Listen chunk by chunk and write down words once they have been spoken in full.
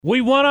We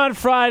won on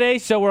Friday,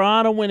 so we're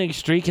on a winning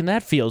streak, and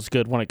that feels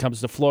good when it comes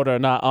to Florida or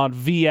not on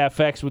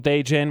VFX with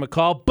AJ and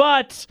McCall.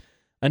 But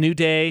a new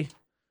day,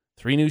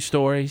 3 new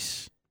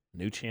stories,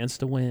 new chance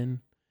to win.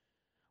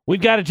 We've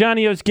got a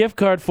Johnny O's gift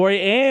card for you,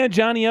 and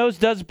Johnny O's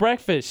does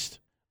breakfast.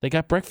 They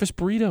got breakfast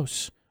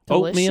burritos,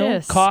 Delicious.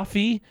 oatmeal,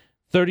 coffee,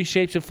 30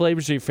 shapes and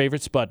flavors of your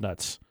favorite Spud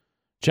Nuts.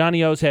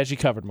 Johnny O's has you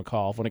covered,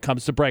 McCall. When it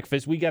comes to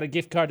breakfast, we got a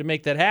gift card to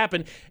make that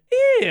happen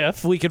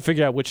if we can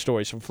figure out which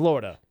story's from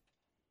Florida.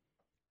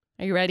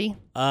 Are you ready?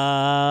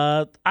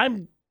 Yeah.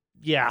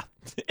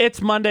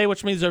 It's Monday,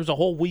 which means there's a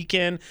whole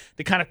weekend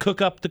to kind of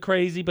cook up the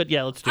crazy, but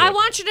yeah, let's do it. I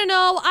want you to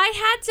know I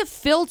had to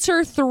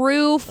filter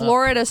through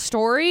Florida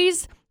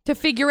stories to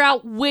figure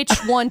out which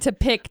one to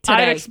pick today.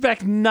 I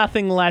expect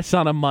nothing less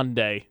on a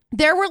Monday.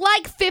 There were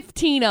like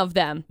 15 of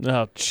them.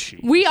 Oh,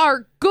 jeez. We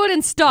are good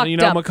and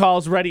stocked up.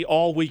 McCall's ready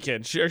all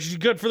weekend. She's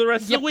good for the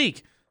rest of the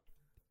week.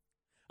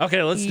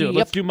 Okay, let's do it.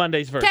 Let's do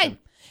Monday's version. Okay.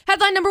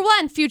 Headline number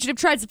 1, Fugitive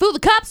tries to fool the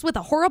cops with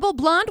a horrible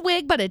blonde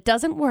wig, but it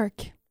doesn't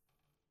work.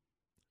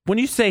 When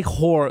you say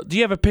horror, do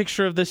you have a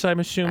picture of this, I'm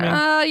assuming?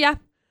 Yeah.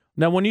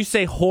 Now, when you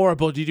say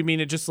horrible, do you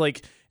mean it just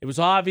like, it was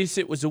obvious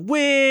it was a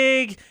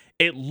wig,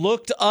 it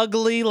looked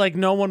ugly, like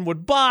no one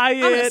would buy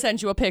it? I'm going to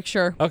send you a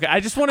picture. Okay, I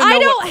just want to know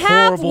what horrible means.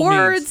 I don't have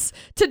words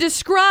to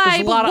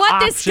describe what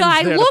this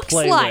guy looks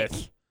like.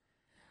 With.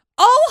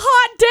 Oh,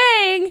 hot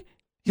dang!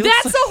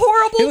 That's a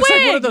horrible wig. He looks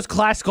like one of those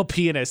classical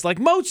pianists. Like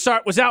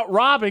Mozart was out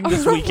robbing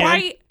this weekend.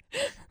 Right?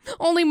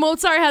 Only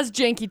Mozart has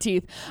janky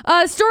teeth.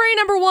 Story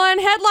number 1,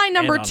 headline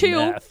number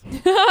 2.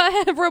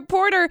 A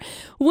reporter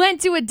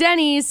went to a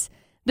Denny's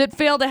that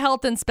failed a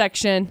health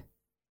inspection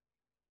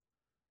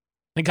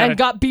and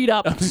got beat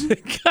up.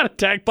 Got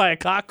attacked by a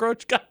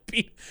cockroach, got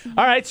beat.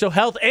 All right, so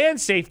health and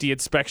safety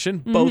inspection,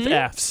 both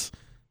Fs.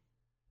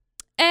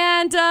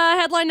 And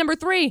headline number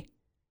 3.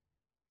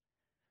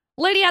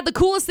 Lady had the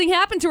coolest thing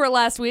happen to her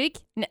last week.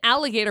 An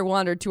alligator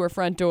wandered to her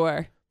front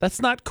door.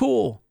 That's not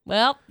cool.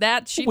 Well,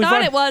 she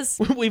thought it was.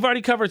 We've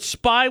already covered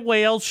spy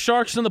whales,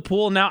 sharks in the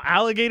pool, now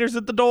alligators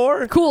at the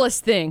door.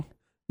 Coolest thing.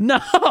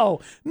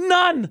 No,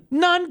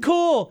 none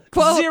cool.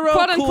 Zero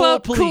quote cool,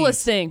 unquote, please.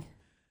 Coolest thing.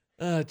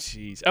 Oh,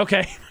 jeez.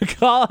 Okay,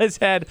 McCall has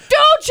had.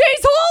 Don't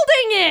chase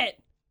holding it.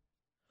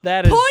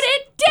 That is. Put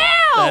it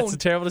down. That's a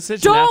terrible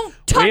decision. Don't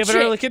touch it. We have an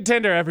early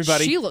contender,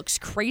 everybody. She looks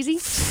crazy.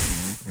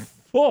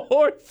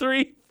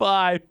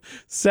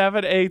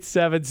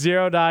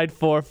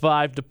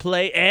 435-787-0945 to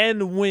play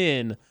and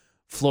win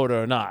Florida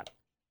or not.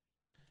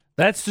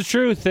 That's the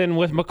truth. And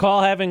with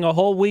McCall having a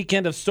whole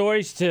weekend of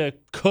stories to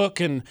cook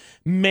and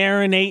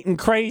marinate and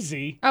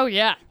crazy. Oh,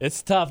 yeah.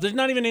 It's tough. There's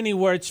not even any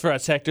words for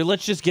us, Hector.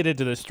 Let's just get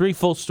into this. 3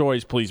 full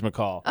stories, please,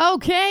 McCall.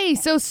 Okay,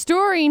 so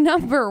story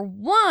number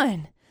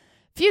 1.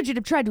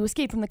 Fugitive tried to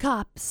escape from the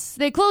cops.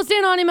 They closed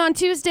in on him on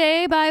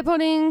Tuesday by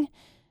putting,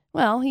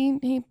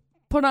 he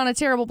put on a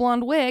terrible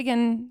blonde wig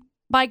and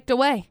biked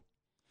away.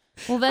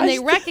 Well, then they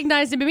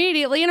recognized him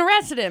immediately and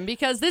arrested him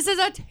because this is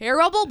a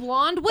terrible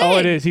blonde wig. Oh,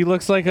 it is. He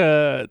looks like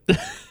one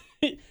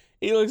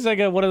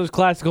of those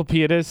classical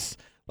pianists,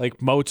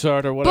 like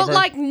Mozart or whatever. But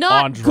like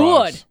not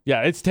good.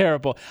 Yeah, it's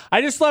terrible.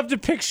 I just love to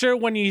picture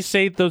when you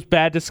say those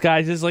bad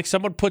disguises, like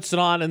someone puts it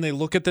on and they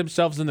look at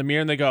themselves in the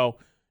mirror and they go,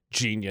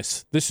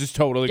 "Genius. This is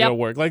totally going to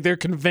work." Like they're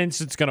convinced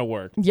it's going to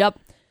work. Yep.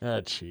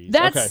 Oh, jeez.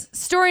 That's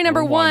story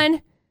number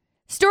 1.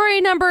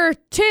 Story number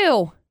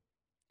 2.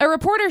 A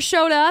reporter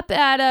showed up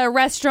at a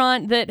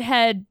restaurant that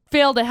had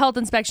failed a health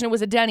inspection. It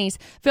was a Denny's.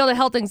 Failed a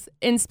health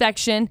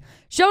inspection.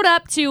 Showed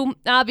up to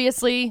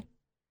obviously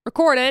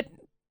record it,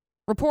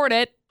 report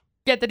it,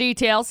 get the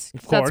details.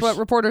 Of course. That's what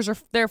reporters are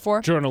there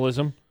for.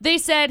 Journalism. They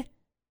said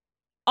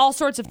all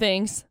sorts of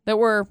things that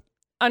were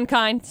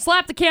unkind.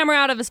 Slapped the camera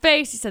out of his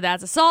face. He said,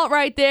 "That's assault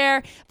right there.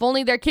 If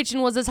only their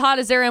kitchen was as hot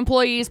as their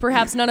employees,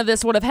 perhaps none of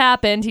this would have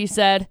happened," he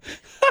said.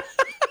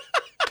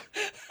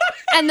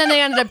 And then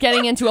they ended up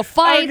getting into a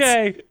fight.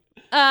 Okay.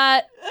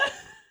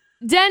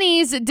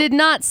 Denny's did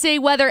not say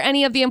whether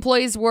any of the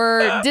employees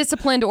were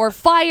disciplined or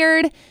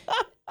fired.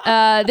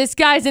 This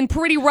guy's in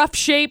pretty rough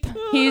shape.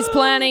 He's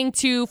planning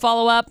to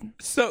follow up.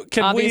 So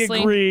can we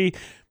agree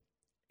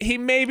he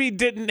maybe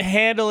didn't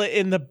handle it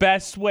in the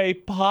best way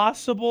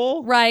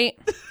possible? Right.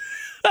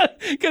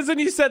 Because then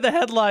you said the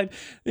headline,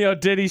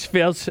 Denny's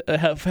fails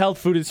health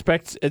food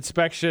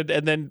inspection,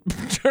 and then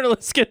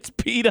journalist gets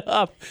beat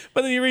up.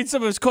 But then you read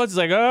some of his quotes, it's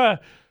like,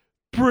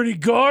 pretty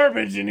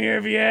garbage in here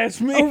if you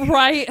ask me. Oh,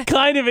 right.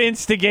 Kind of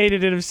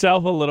instigated it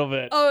himself a little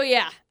bit. Oh,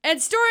 yeah. And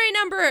story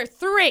number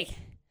 3.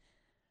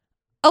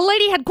 A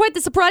lady had quite the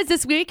surprise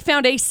this week,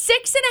 found a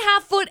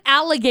 6.5-foot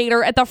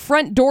alligator at the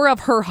front door of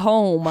her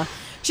home.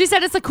 She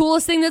said it's the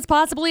coolest thing that's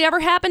possibly ever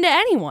happened to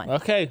anyone.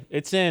 Okay,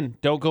 it's in.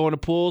 Don't go into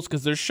pools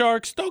because there's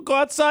sharks. Don't go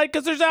outside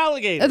because there's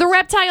alligators. The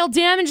reptile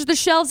damaged the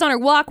shelves on her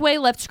walkway,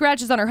 left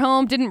scratches on her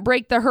home, didn't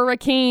break the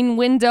hurricane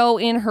window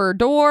in her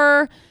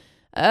door.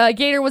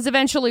 Gator was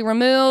eventually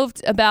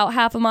removed about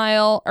a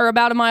mile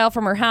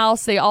from her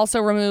house. They also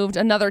removed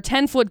another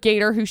 10-foot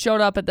gator who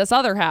showed up at this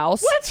other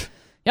house. What?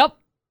 Yep.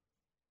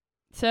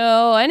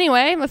 So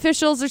anyway,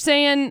 officials are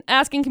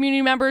asking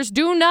community members,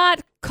 do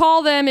not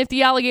call them if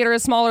the alligator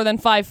is smaller than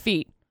 5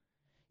 feet.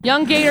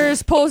 Young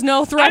gators pose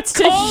no threats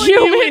to humans.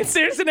 humans.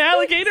 There's an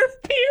alligator,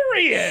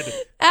 period.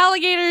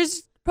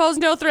 Alligators pose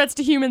no threats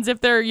to humans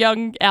if they're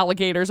young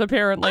alligators,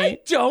 apparently. I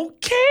don't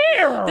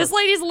care. This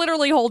lady's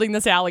literally holding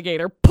this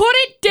alligator. Put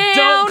it down.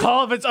 Don't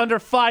call if it's under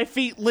 5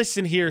 feet.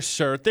 Listen here,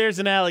 sir. If there's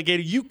an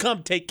alligator, you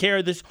come take care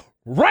of this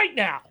right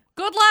now.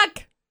 Good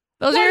luck.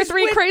 Those are your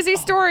 3 crazy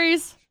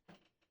stories.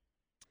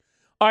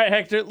 All right,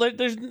 Hector,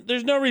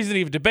 there's no reason to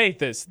even debate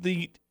this.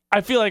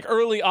 I feel like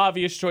early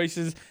obvious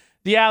choices,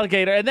 the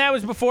alligator, and that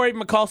was before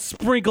even McCall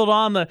sprinkled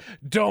on the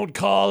don't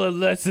call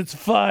unless it's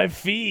 5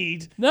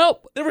 feet.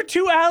 Nope. There were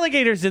 2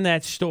 alligators in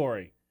that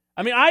story.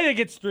 I mean, I think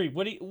it's 3.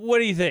 What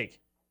do you think?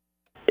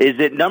 Is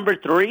it number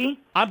 3?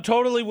 I'm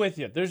totally with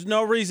you. There's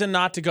no reason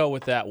not to go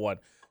with that one.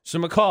 So,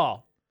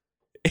 McCall,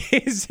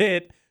 is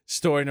it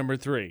story number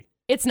 3?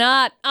 It's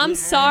not. I'm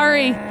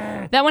sorry.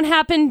 That one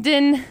happened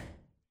in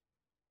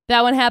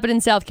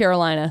South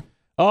Carolina.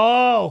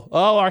 Oh,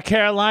 our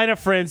Carolina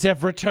friends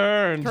have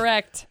returned.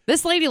 Correct.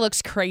 This lady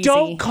looks crazy.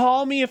 Don't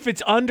call me if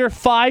it's under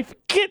 5.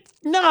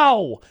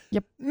 No.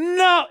 Yep.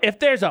 No. If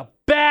there's a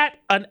bat,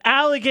 an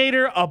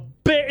alligator, a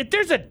bear, if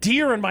there's a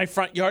deer in my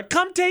front yard,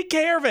 come take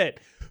care of it.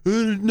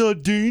 It's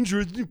not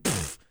dangerous.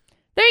 Pfft.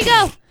 There you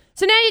go.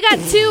 So now you got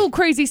 2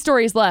 crazy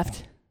stories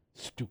left.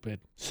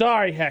 Stupid.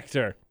 Sorry,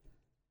 Hector.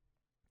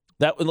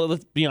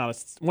 Let's be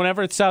honest.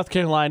 Whenever it's South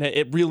Carolina,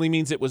 it really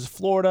means it was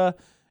Florida.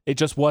 It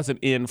just wasn't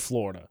in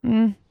Florida.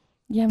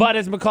 Yeah. But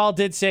as McCall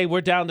did say,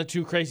 we're down to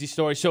 2 crazy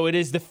stories, so it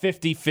is the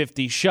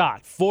 50-50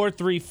 shot.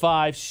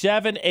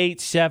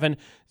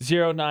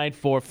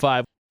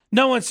 435-787-0945.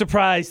 No one's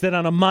surprised that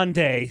on a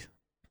Monday,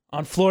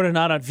 on Florida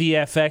Not on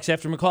VFX,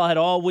 after McCall had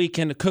all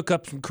weekend to cook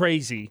up some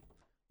crazy,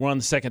 we're on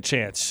the second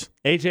chance.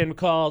 AJ and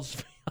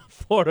McCall's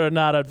Florida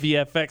Not on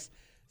VFX.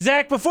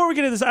 Zach, before we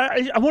get into this,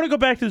 I want to go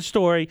back to the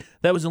story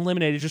that was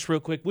eliminated just real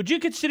quick. Would you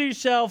consider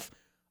yourself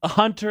a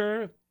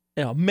hunter,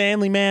 a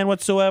manly man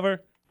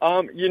whatsoever?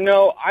 I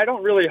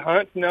don't really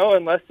hunt, no,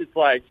 unless it's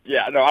I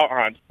don't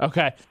hunt.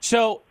 Okay.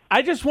 So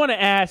I just want to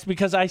ask,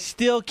 because I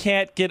still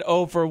can't get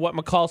over what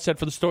McCall said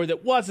for the story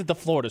that wasn't the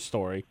Florida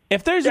story.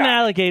 If there's an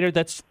alligator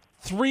that's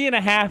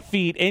 3.5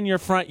 feet in your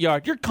front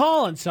yard, you're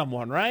calling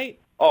someone, right?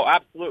 Oh,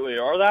 absolutely.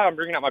 Or that I'm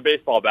bringing out my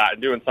baseball bat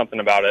and doing something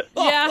about it.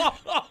 Yeah.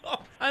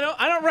 I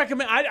don't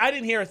recommend. I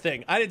didn't hear a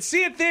thing. I didn't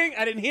see a thing.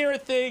 I didn't hear a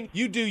thing.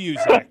 You do use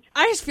it.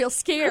 I just feel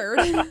scared.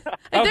 If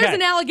there's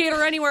an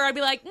alligator anywhere, I'd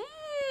be like,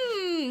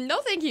 no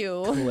thank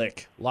you.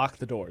 Click. Lock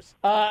the doors.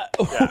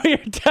 We're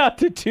down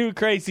to 2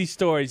 crazy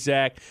stories,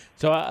 Zach.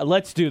 So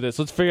let's do this.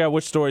 Let's figure out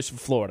which story's from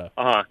Florida.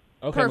 Uh-huh.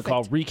 Okay, Perfect.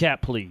 McCall,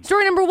 recap, please.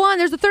 Story number 1,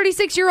 there's a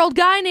 36-year-old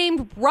guy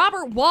named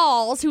Robert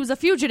Walls who's a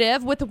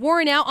fugitive with a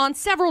warrant out on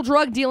several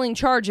drug-dealing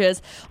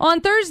charges. On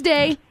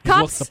Thursday,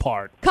 Looks the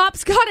part.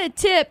 cops got a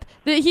tip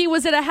that he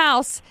was at a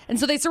house, and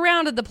so they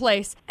surrounded the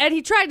place. And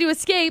he tried to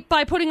escape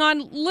by putting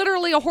on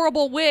literally a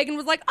horrible wig and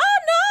was like, oh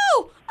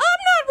no, I'm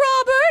not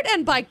Robert,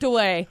 and biked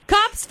away.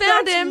 Cops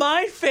found That's him.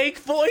 my fake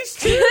voice,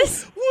 too.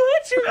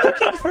 What? You're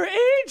looking for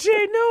AJ?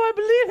 No, I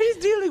believe he's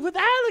dealing with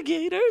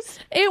alligators.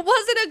 It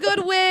wasn't a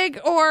good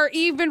wig or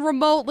even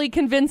remotely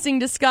convincing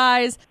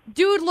disguise.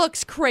 Dude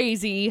looks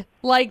crazy,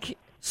 like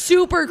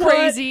super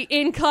crazy,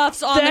 in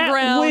cuffs on the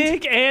ground. That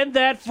wig and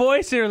that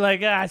voice are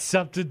like,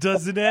 something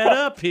doesn't add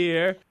up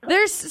here.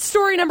 There's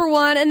story number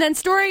 1, and then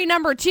story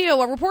number 2.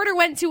 A reporter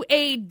went to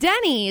a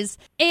Denny's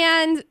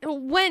and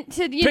went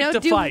to, do his...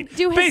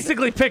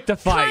 Basically picked a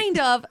fight. Kind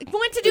of.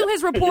 Went to do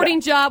his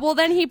reporting job. Well,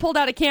 then he pulled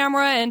out a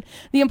camera, and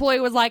the employee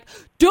was like,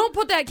 don't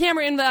put that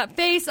camera in that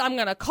face. I'm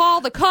going to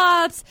call the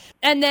cops.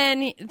 And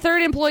then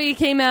third employee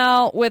came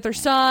out with her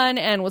son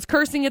and was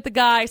cursing at the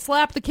guy,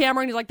 slapped the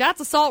camera, and he's like,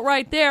 that's assault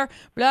right there,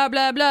 blah,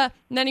 blah, blah.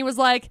 And then he was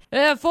like,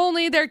 if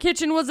only their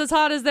kitchen was as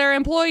hot as their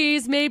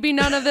employees, maybe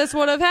none of this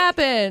would have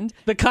happened.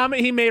 The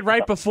comment he made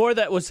right before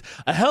that was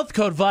a health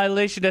code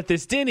violation at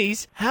this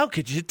Denny's. How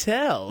could you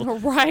tell?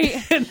 Right.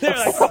 And they're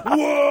like,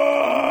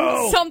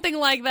 whoa! Something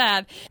like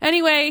that.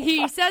 Anyway,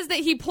 he says that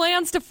he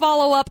plans to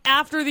follow up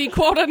after the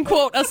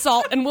quote-unquote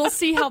assault, and we'll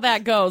see how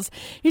that goes.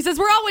 He says,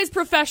 we're always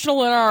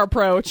professional in our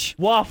approach.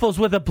 Waffles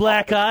with a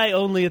black eye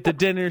only at the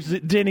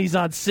Denny's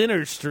on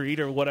Center Street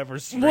or whatever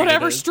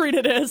street Street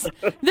it is.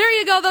 There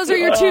you go. Those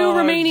are your 2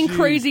 remaining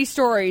crazy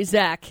stories,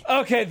 Zach.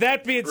 Okay,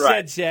 that being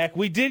said, Zach,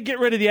 we did get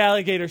rid of the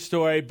alligator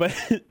story, but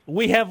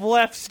we have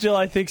left still,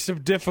 I think,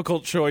 some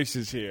difficult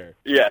choices here.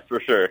 Yes, for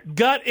sure.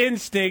 Gut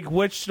instinct,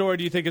 which story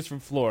do you think is from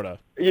Florida?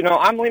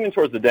 I'm leaning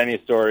towards the Denny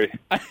story.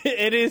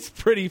 It is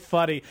pretty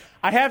funny.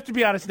 I have to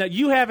be honest. Now,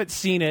 you haven't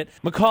seen it.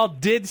 McCall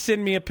did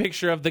send me a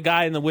picture of the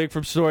guy in the wig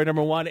from story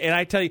number 1, and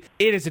I tell you,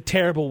 it is a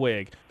terrible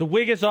wig. The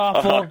wig is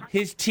awful.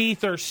 His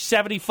teeth are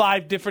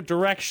 75 different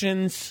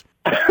directions.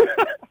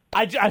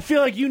 I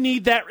feel like you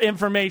need that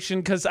information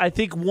because I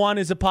think 1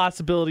 is a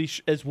possibility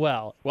as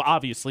well. Well,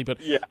 obviously, but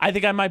I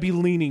think I might be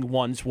leaning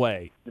 1's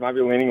way. You might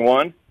be leaning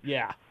 1?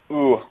 Yeah.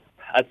 Ooh,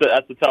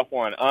 that's a tough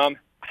one. I'm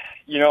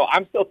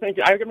still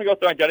thinking. I'm going to go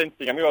with my gut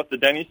instinct. I'm going to go with the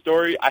Denny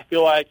story. I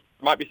feel like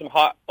there might be some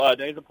hot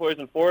Denny's employees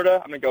in Florida.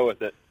 I'm going to go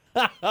with it.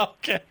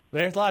 Okay.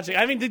 There's logic.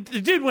 I mean, the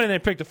dude went in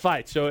and picked a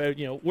fight, so,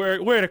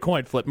 we're at a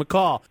coin flip.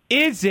 McCall,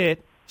 is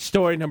it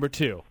story number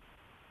 2?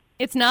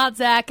 It's not,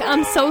 Zach.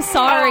 I'm so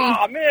sorry.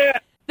 Oh, man.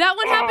 That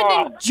one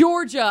happened in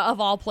Georgia, of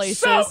all places.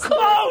 So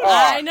close!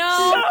 I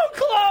know.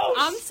 So close!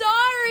 I'm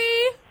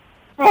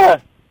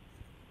sorry.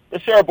 The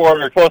share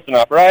border close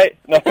enough, right?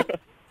 No.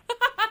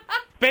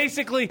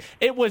 Basically,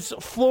 it was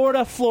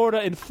Florida,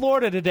 and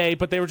Florida today,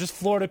 but they were just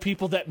Florida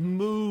people that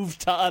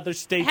moved to other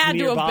states Had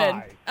nearby. to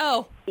have been.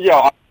 Oh.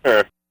 Yeah,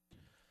 sure.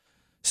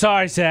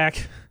 Sorry,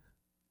 Zach.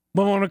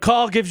 When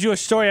McCall gives you a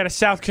story out of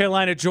South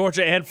Carolina,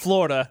 Georgia, and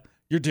Florida,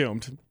 you're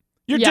doomed.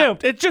 You're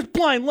doomed. It's just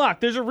blind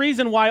luck. There's a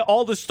reason why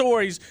all the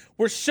stories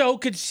were so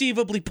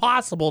conceivably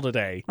possible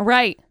today.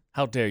 Right.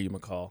 How dare you,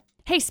 McCall?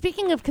 Hey,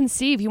 speaking of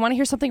conceive, you want to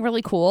hear something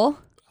really cool?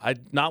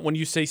 Not when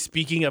you say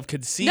speaking of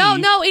conceive.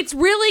 No, it's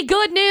really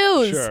good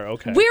news. Sure,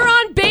 okay. We're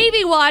on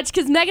baby watch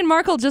because Meghan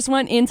Markle just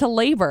went into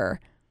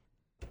labor.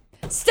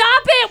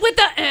 Stop it with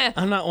the...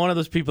 I'm not one of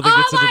those people that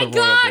gets into the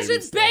royal gosh, baby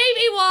it's stuff.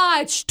 baby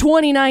watch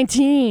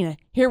 2019.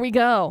 Here we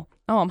go.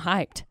 Oh, I'm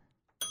hyped.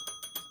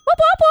 Whoop,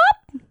 whoop,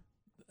 whoop.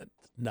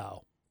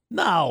 No.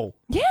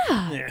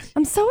 Yeah.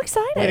 I'm so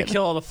excited. Way to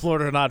kill all the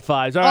Florida not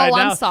fives. All right,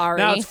 I'm sorry.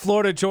 Now it's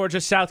Florida,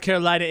 Georgia, South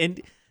Carolina, and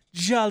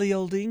jolly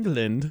old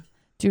England.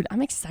 Dude,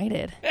 I'm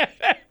excited.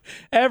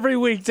 Every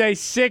weekday,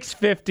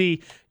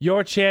 6:50,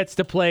 your chance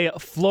to play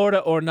Florida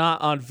or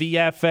Not on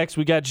VFX.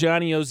 We got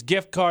Johnny O's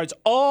gift cards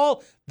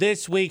all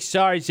this week.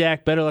 Sorry,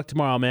 Zach. Better luck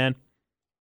tomorrow, man.